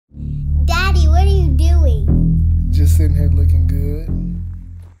doing? Just sitting here looking good.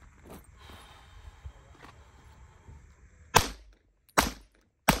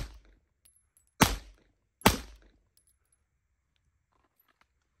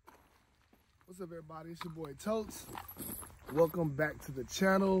 What's up, everybody? It's your boy Totes. Welcome back to the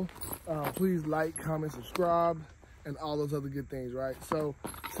channel. Please like, comment, subscribe, and all those other good things, right? So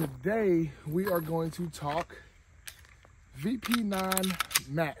today we are going to talk VP9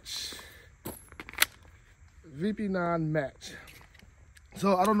 match. VP9 match.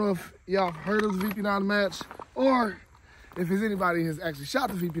 So I don't know if y'all heard of the VP9 match or if anybody has actually shot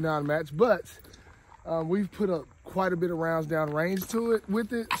the VP9 match, but we've put up quite a bit of rounds down range to it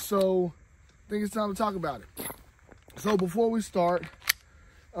with it. So I think it's time to talk about it. So before we start,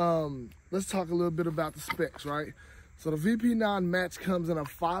 let's talk a little bit about the specs, right? So the VP9 match comes in a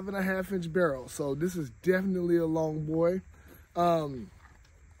 5.5-inch barrel. So this is definitely a long boy. Comes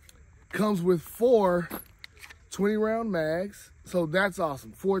with 4 20-round mags. So that's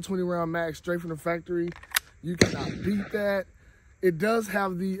awesome. 4 20-round mags straight from the factory. You cannot beat that. It does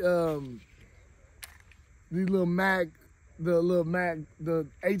have the HK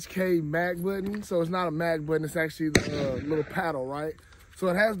mag button. So it's not a mag button, it's actually the little paddle, right? So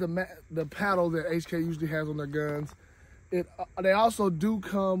it has the paddle that HK usually has on their guns. They also do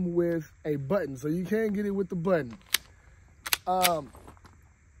come with a button, so you can get it with the button.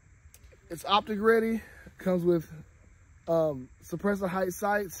 It's optic ready. Comes with suppressor height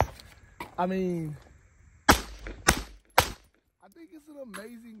sights. I mean, I think it's an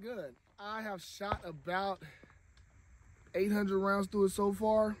amazing gun. I have shot about 800 rounds through it so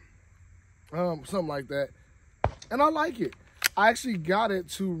far, something like that, and I like it. I actually got it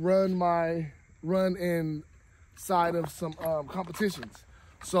to run inside of some competitions,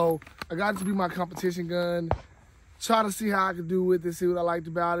 so I got it to be my competition gun. Try to see how I could do with it, see what I liked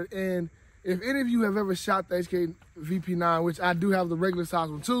about it. And if any of you have ever shot the HK VP9, which I do have the regular size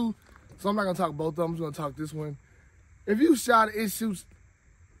one too, so I'm not gonna talk both of them, I'm just gonna talk this one. If you shot it, it shoots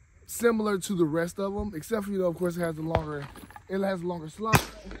similar to the rest of them, except for, of course, it has a longer slide.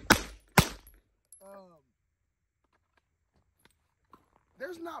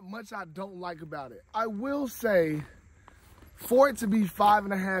 There's not much I don't like about it. I will say, for it to be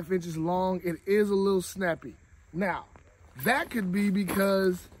 5.5 inches long, it is a little snappy. Now, that could be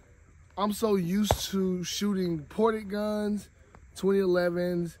because I'm so used to shooting ported guns,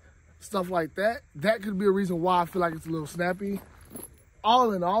 2011s, stuff like that. That could be a reason why I feel like it's a little snappy.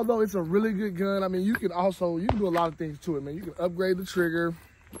 All in all, though, it's a really good gun. I mean, you can do a lot of things to it, man. You can upgrade the trigger.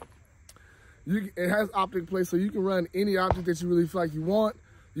 It has optic plates, so you can run any optic that you really feel like you want.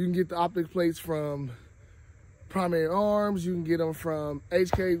 You can get the optic plates from Primary Arms. You can get them from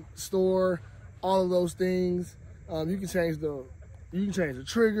HK Store. All of those things. You can change the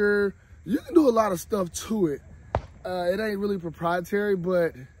trigger. You can do a lot of stuff to it. It ain't really proprietary,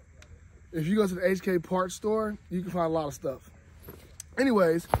 but if you go to the HK parts store, you can find a lot of stuff.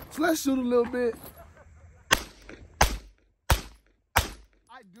 Anyways, so let's shoot a little bit.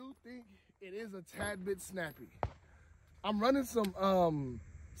 I do think it is a tad bit snappy. I'm running some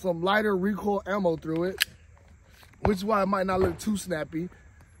lighter recoil ammo through it, which is why it might not look too snappy.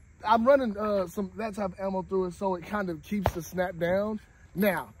 I'm running that type of ammo through it, so it kind of keeps the snap down.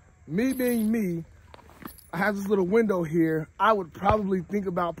 Now, me being me, I have this little window here. I would probably think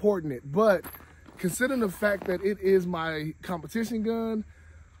about porting it, but considering the fact that it is my competition gun,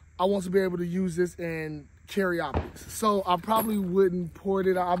 I want to be able to use this and carry optics. So I probably wouldn't port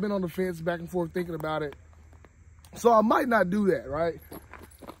it. I've been on the fence back and forth thinking about it. So I might not do that, right?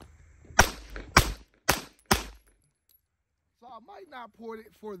 So I might not port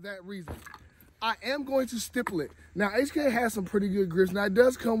it for that reason. I am going to stipple it. Now, HK has some pretty good grips. Now, it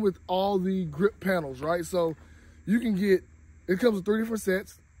does come with all the grip panels, right? So you can it comes with 3 different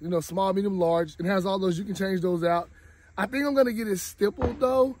sets. You know, small, medium, large. It has all those. You can change those out. I think I'm going to get it stippled,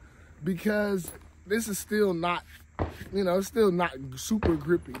 though, because this is still not, it's still not super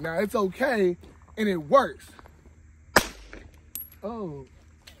grippy. Now, it's okay, and it works. Oh.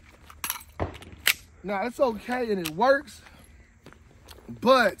 Now, it's okay, and it works,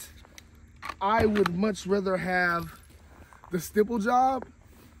 but I would much rather have the stipple job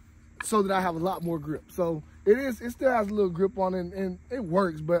so that I have a lot more grip. So it still has a little grip on it, and it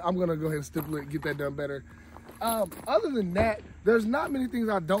works, but I'm gonna go ahead and stipple it and get that done better. Other than that, there's not many things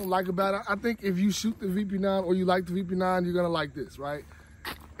I don't like about it. I think if you shoot the VP9 or you like the VP9, you're gonna like this, right?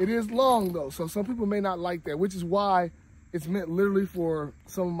 It is long though, so some people may not like that, which is why it's meant literally for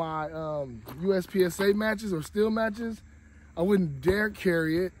some of my USPSA matches or steel matches. I wouldn't dare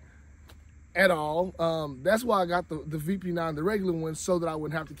carry it at all. That's why I got the VP9, the regular one, so that I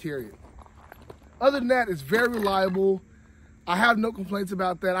wouldn't have to carry it. Other than that, it's very reliable. I have no complaints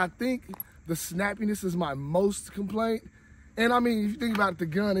about that. I think the snappiness is my most complaint. And I mean, if you think about it, the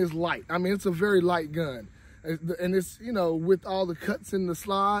gun is light. I mean, it's a very light gun. And it's, you know, with all the cuts in the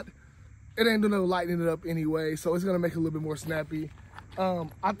slide, it ain't doing no lightening it up anyway. So it's gonna make it a little bit more snappy.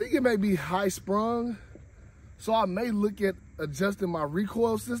 I think it may be high sprung. So I may look at adjusting my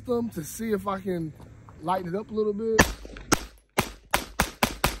recoil system to see if I can lighten it up a little bit.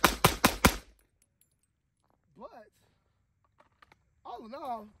 But all in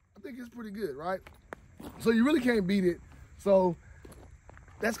all, I think it's pretty good, right? So you really can't beat it. So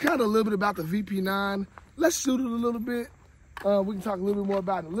that's kind of a little bit about the VP9. Let's shoot it a little bit. We can talk a little bit more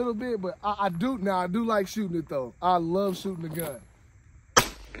about it a little bit, but I do like shooting it though. I love shooting the gun.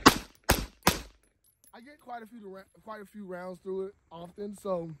 I get quite a few rounds through it often,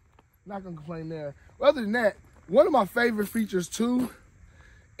 so not gonna complain there. But other than that, one of my favorite features too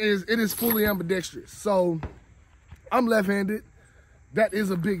is it is fully ambidextrous. So I'm left-handed. That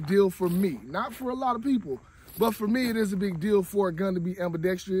is a big deal for me, not for a lot of people, but for me it is a big deal for a gun to be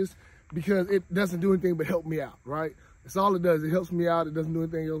ambidextrous because it doesn't do anything but help me out, right? That's all it does. It helps me out. It doesn't do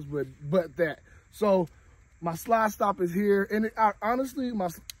anything else but that. So my slide stop is here, and honestly, my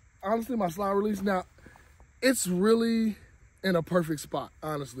slide release now, it's really in a perfect spot.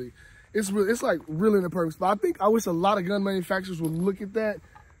 Honestly, it's like really in a perfect spot. I wish a lot of gun manufacturers would look at that.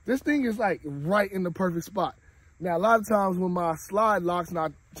 This thing is like right in the perfect spot. Now, a lot of times when my slide locks and I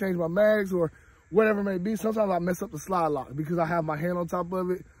change my mags or whatever it may be, sometimes I mess up the slide lock because I have my hand on top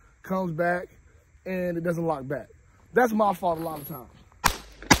of it, comes back, and it doesn't lock back. That's my fault a lot of times.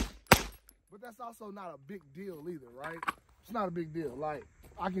 But that's also not a big deal either, right? It's not a big deal. Like,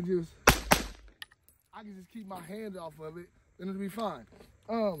 I can just keep my hand off of it and it'll be fine.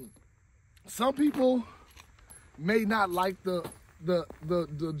 Some people may not like the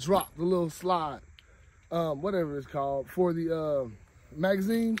drop, the little slide, whatever it's called, for the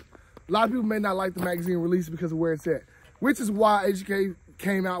magazine. A lot of people may not like the magazine release because of where it's at, which is why HK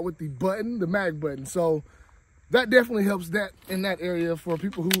came out with the button, the mag button. So that definitely helps that in that area for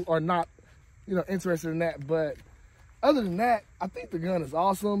people who are not, you know, interested in that. But other than that, I think the gun is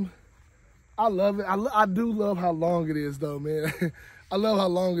awesome. I love it. I do love how long it is though, man. I love how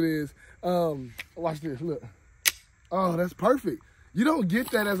long it is. Watch this, look. Oh, that's perfect. You don't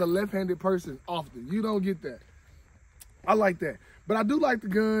get that as a left-handed person often. You don't get that. I like that. But I do like the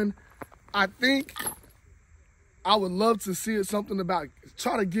gun. I think I would love to see it something about,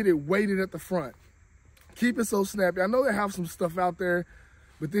 try to get it weighted at the front. Keep it so snappy. I know they have some stuff out there,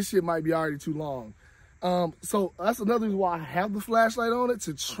 but this shit might be already too long. So that's another reason why I have the flashlight on it,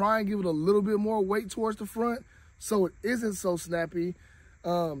 to try and give it a little bit more weight towards the front so it isn't so snappy.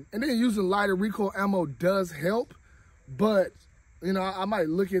 And then using lighter recoil ammo does help, but you know, I might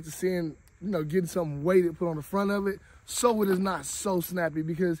look into seeing, you know, getting something weighted put on the front of it so it is not so snappy,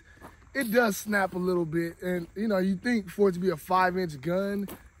 because it does snap a little bit. And you know, you think for it to be a 5-inch gun,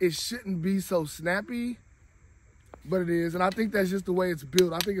 it shouldn't be so snappy, but it is. And I think that's just the way it's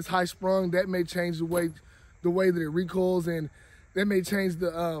built. I think it's high sprung. That may change the way that it recoils, and that may change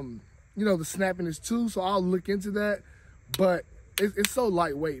the you know, the snappiness too. So I'll look into that. But it's so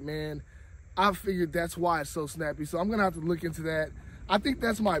lightweight, man. I figured that's why it's so snappy. So I'm gonna have to look into that. I think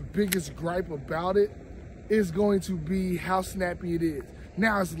that's my biggest gripe about it, is going to be how snappy it is.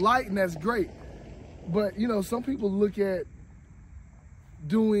 Now it's light and that's great, but you know, some people look at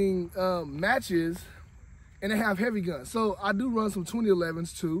doing matches and they have heavy guns. So I do run some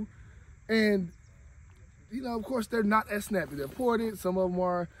 2011s too, and you know, of course, they're not as snappy. They're ported, some of them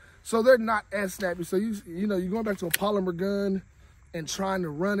are, so they're not as snappy. So you know, you're going back to a polymer gun and trying to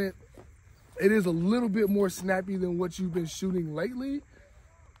run it, it is a little bit more snappy than what you've been shooting lately.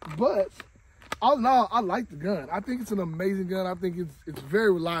 But all in all, I like the gun. I think it's an amazing gun. I think it's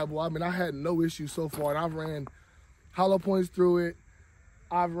very reliable. I mean, I had no issues so far, and I've ran hollow points through it.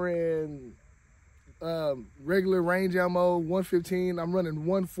 I've ran regular range ammo, 115. I'm running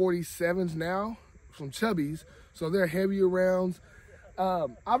 147s now from Chubby's, so they're heavier rounds.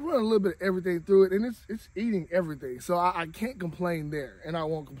 I've run a little bit of everything through it, and it's eating everything. So I can't complain there, and I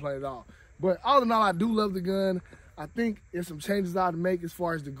won't complain at all. But all in all, I do love the gun. I think there's some changes I'd make as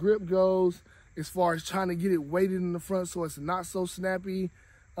far as the grip goes, as far as trying to get it weighted in the front so it's not so snappy.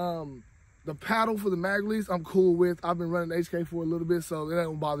 The paddle for the mag release, I'm cool with. I've been running HK for a little bit, so it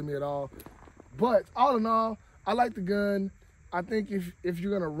don't bother me at all. But all in all, I like the gun. I think if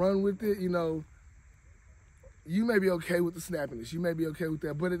you're gonna run with it, you know, you may be okay with the snappiness. You may be okay with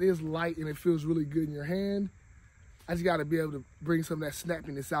that, but it is light and it feels really good in your hand. I just gotta be able to bring some of that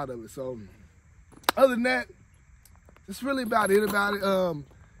snappiness out of it. So other than that, that's really about it about it.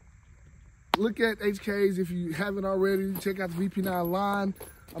 look at HKs if you haven't already. Check out the VP9 line.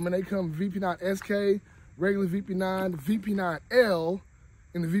 I mean, they come VP9 SK, regular VP9, VP9L,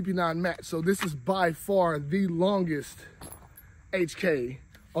 and the VP9 Max. So this is by far the longest HK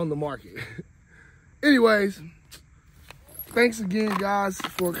on the market. Anyways, thanks again, guys,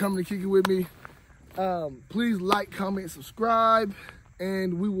 for coming to kick it with me. Please like, comment, subscribe,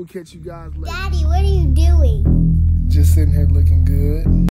 and we will catch you guys later. Daddy, what are you doing? Just sitting here looking good.